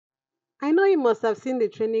I know you must have seen the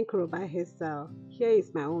training koroba hairstyle. Here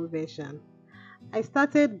is my own version. I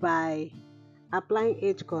started by applying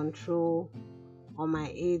edge control on my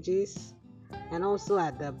edges and also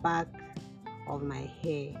at the back of my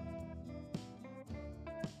hair.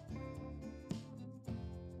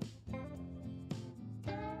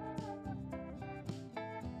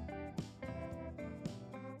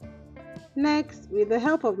 Next, with the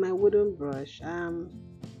help of my wooden brush, I'm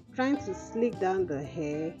trying to slick down the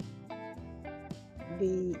hair.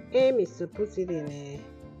 The aim is to put it in a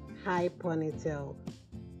high ponytail.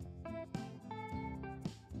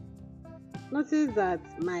 Notice that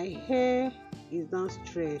my hair is not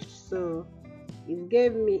stretched, so it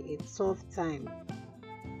gave me a tough time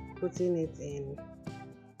putting it in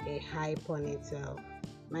a high ponytail.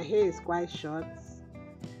 My hair is quite short,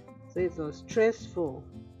 so it was stressful,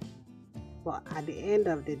 but at the end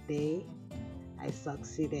of the day I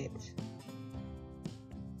succeeded.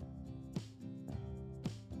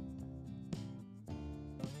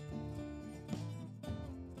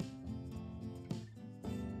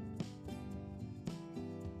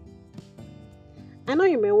 I know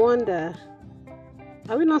you may wonder,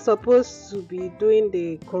 are we not supposed to be doing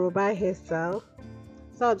the koroba hairstyle?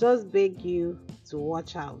 So I'll just beg you to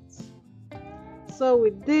watch out. So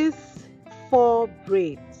with these 4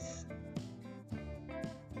 braids,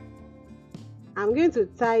 I'm going to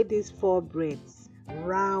tie these 4 braids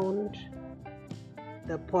round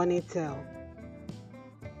the ponytail.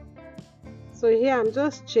 So here I'm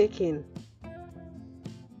just checking.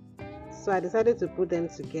 So I decided to put them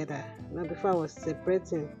together. Now before I was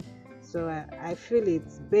separating. So I feel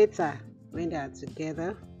it's better when they are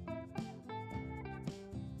together.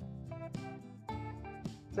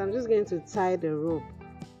 So I'm just going to tie the rope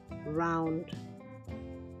round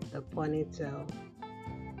the ponytail.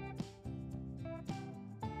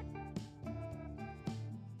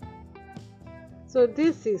 So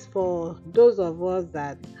this is for those of us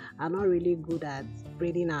that are not really good at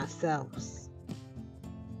braiding ourselves.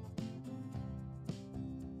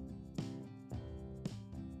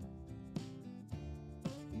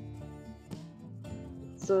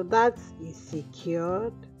 So that is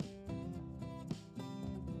secured.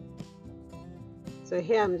 So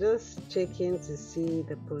here I'm just checking to see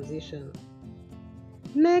the position.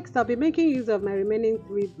 Next, I'll be making use of my remaining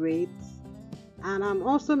 3 braids, and I'm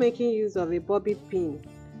also making use of a bobby pin.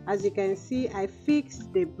 As you can see, I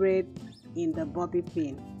fixed the braid in the bobby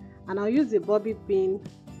pin, and I'll use the bobby pin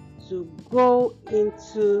to go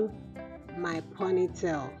into my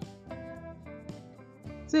ponytail.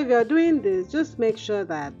 So if you're doing this, just make sure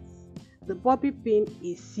that the bobby pin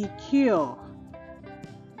is secure,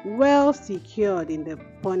 well secured in the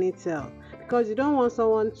ponytail, because you don't want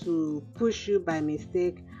someone to push you by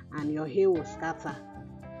mistake and your hair will scatter.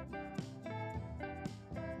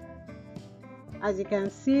 As you can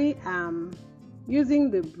see, I'm using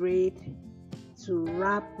the braid to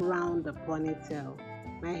wrap around the ponytail.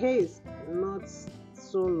 My hair is not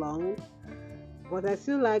so long, but I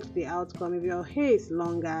still like the outcome. If your hair is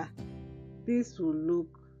longer, this will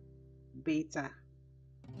look better.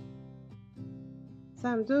 So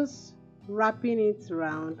I'm just wrapping it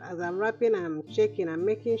around. As I'm wrapping, I'm checking, I'm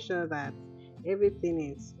making sure that everything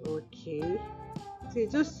is okay. So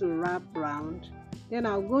just to wrap around, then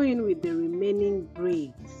I'll go in with the remaining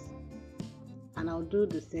braids and I'll do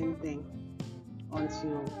the same thing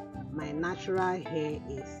until my natural hair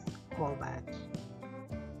is covered.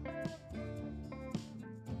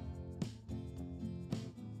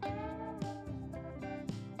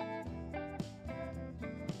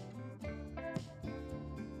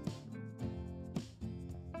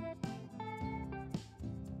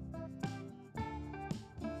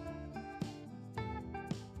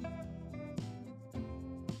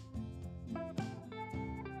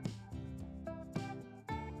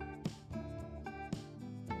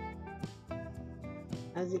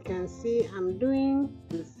 As you can see, I'm doing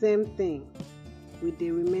the same thing with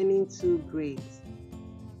the remaining 2 braids.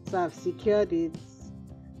 So I've secured it.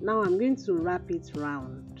 Now I'm going to wrap it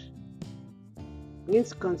round. I'm going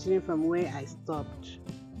to continue from where I stopped.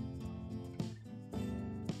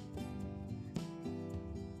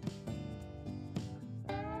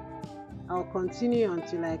 I'll continue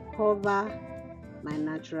until I cover my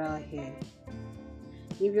natural hair.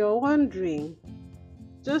 If you're wondering,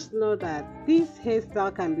 just know that this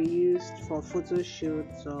hairstyle can be used for photo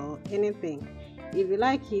shoots or anything. If you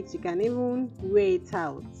like it, you can even wear it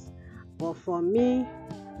out. But for me,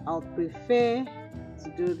 I'll prefer to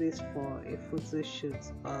do this for a photo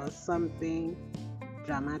shoot or something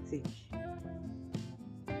dramatic.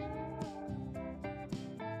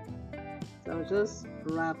 So I'll just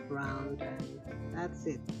wrap around and that's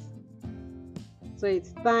it. So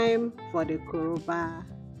it's time for the koroba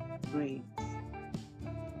braids.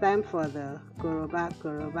 Time for the koroba,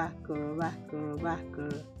 koroba, koroba, koroba,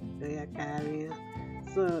 koroba.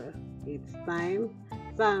 So it's time.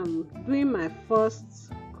 So I'm doing my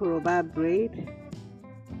first koroba braid.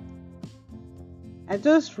 I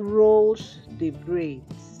just rolled the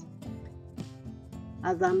braids.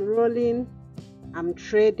 As I'm rolling, I'm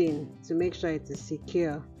threading to make sure it is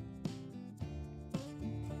secure.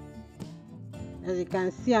 As you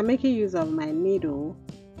can see, I'm making use of my needle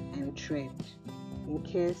and thread, in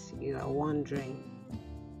case you are wondering.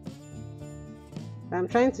 I'm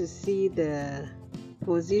trying to see the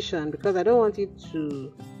position because I don't want it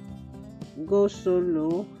to go so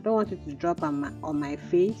low. I don't want it to drop on my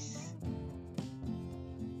face.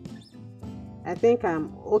 I think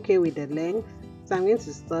I'm okay with the length, so I'm going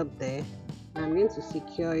to stop there. I'm going to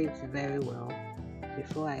secure it very well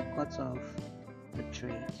before I cut off the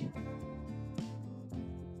thread.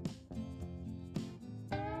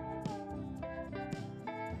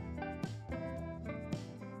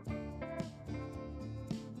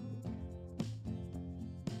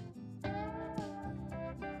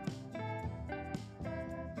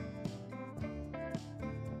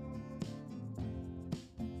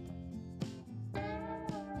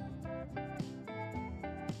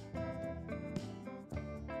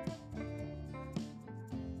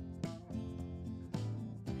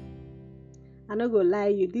 I'm not gonna lie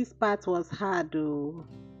you, this part was hard though.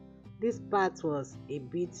 This part was a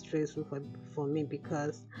bit stressful for me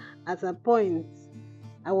because at a point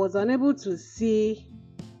I was unable to see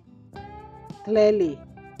clearly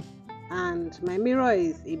and my mirror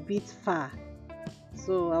is a bit far,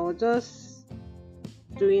 so I was just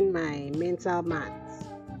doing my mental maths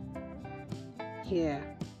here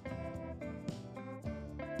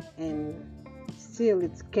and still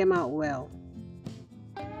it came out well.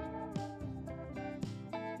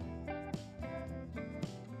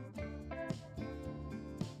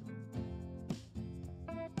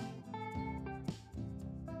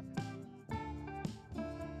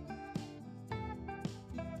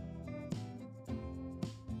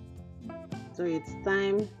 So it's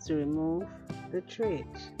time to remove the thread.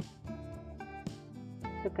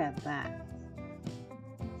 Look at that,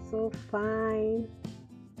 so fine.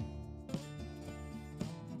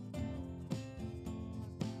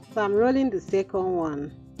 So I'm rolling the second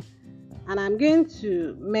one and I'm going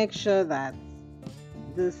to make sure that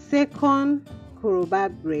the second koroba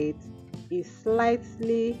braid is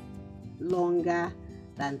slightly longer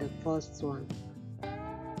than the first one.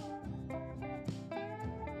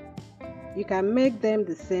 You can make them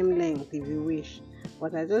the same length if you wish,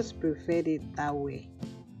 but I just preferred it that way.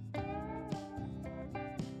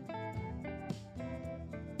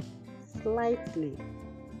 Slightly.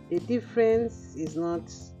 The difference is not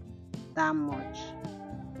that much.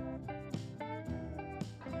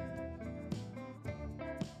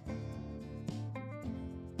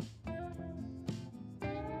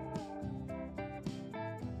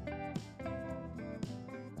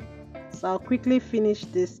 So I'll quickly finish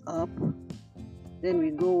this up, then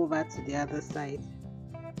we go over to the other side.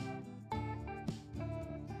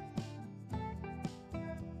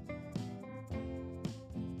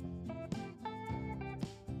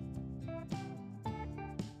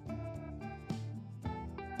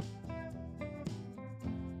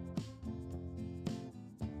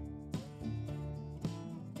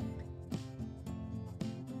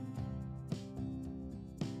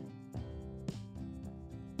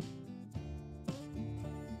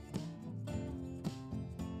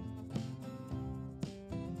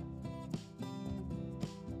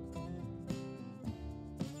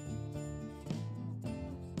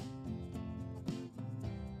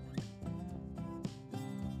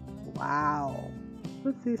 Wow,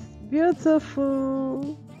 this is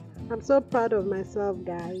beautiful. I'm so proud of myself,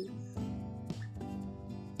 guys.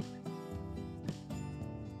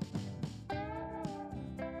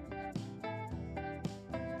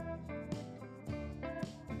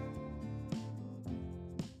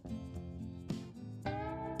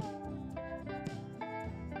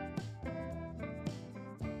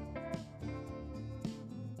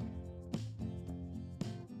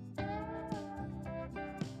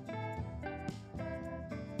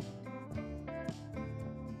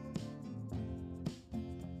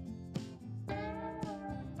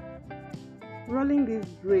 Rolling these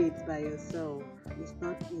braids by yourself is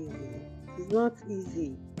not easy. It's not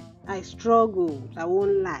easy. I struggled, I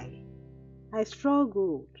won't lie. I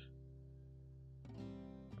struggled,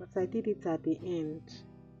 but I did it at the end.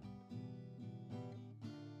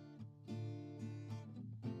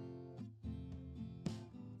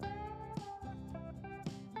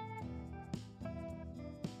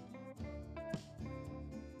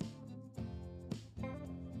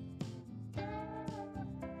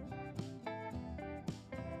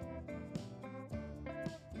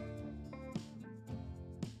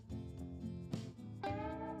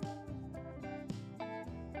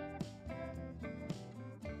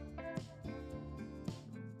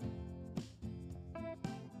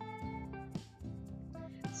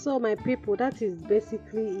 So my people, that is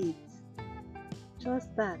basically it.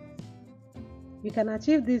 Just that. You can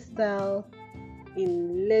achieve this style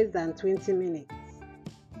in less than 20 minutes.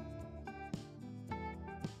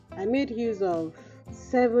 I made use of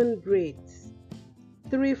 7 braids,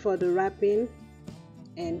 3 for the wrapping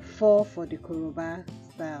and 4 for the koroba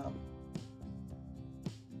style.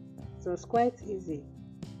 So it's quite easy.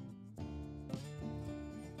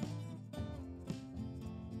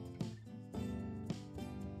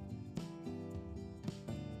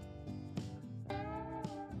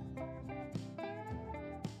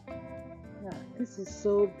 Yeah, this is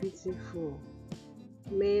so beautiful.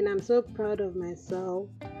 Man, I'm so proud of myself.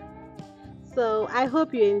 So I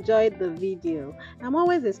hope you enjoyed the video. I'm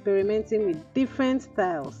always experimenting with different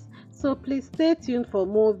styles, so please stay tuned for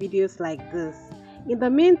more videos like this. In the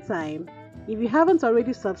meantime, if you haven't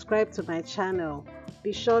already subscribed to my channel,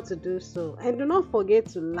 be sure to do so, and do not forget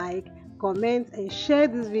to like, comment and share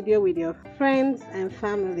this video with your friends and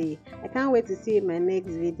family. I can't wait to see you in my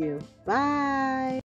next video. Bye.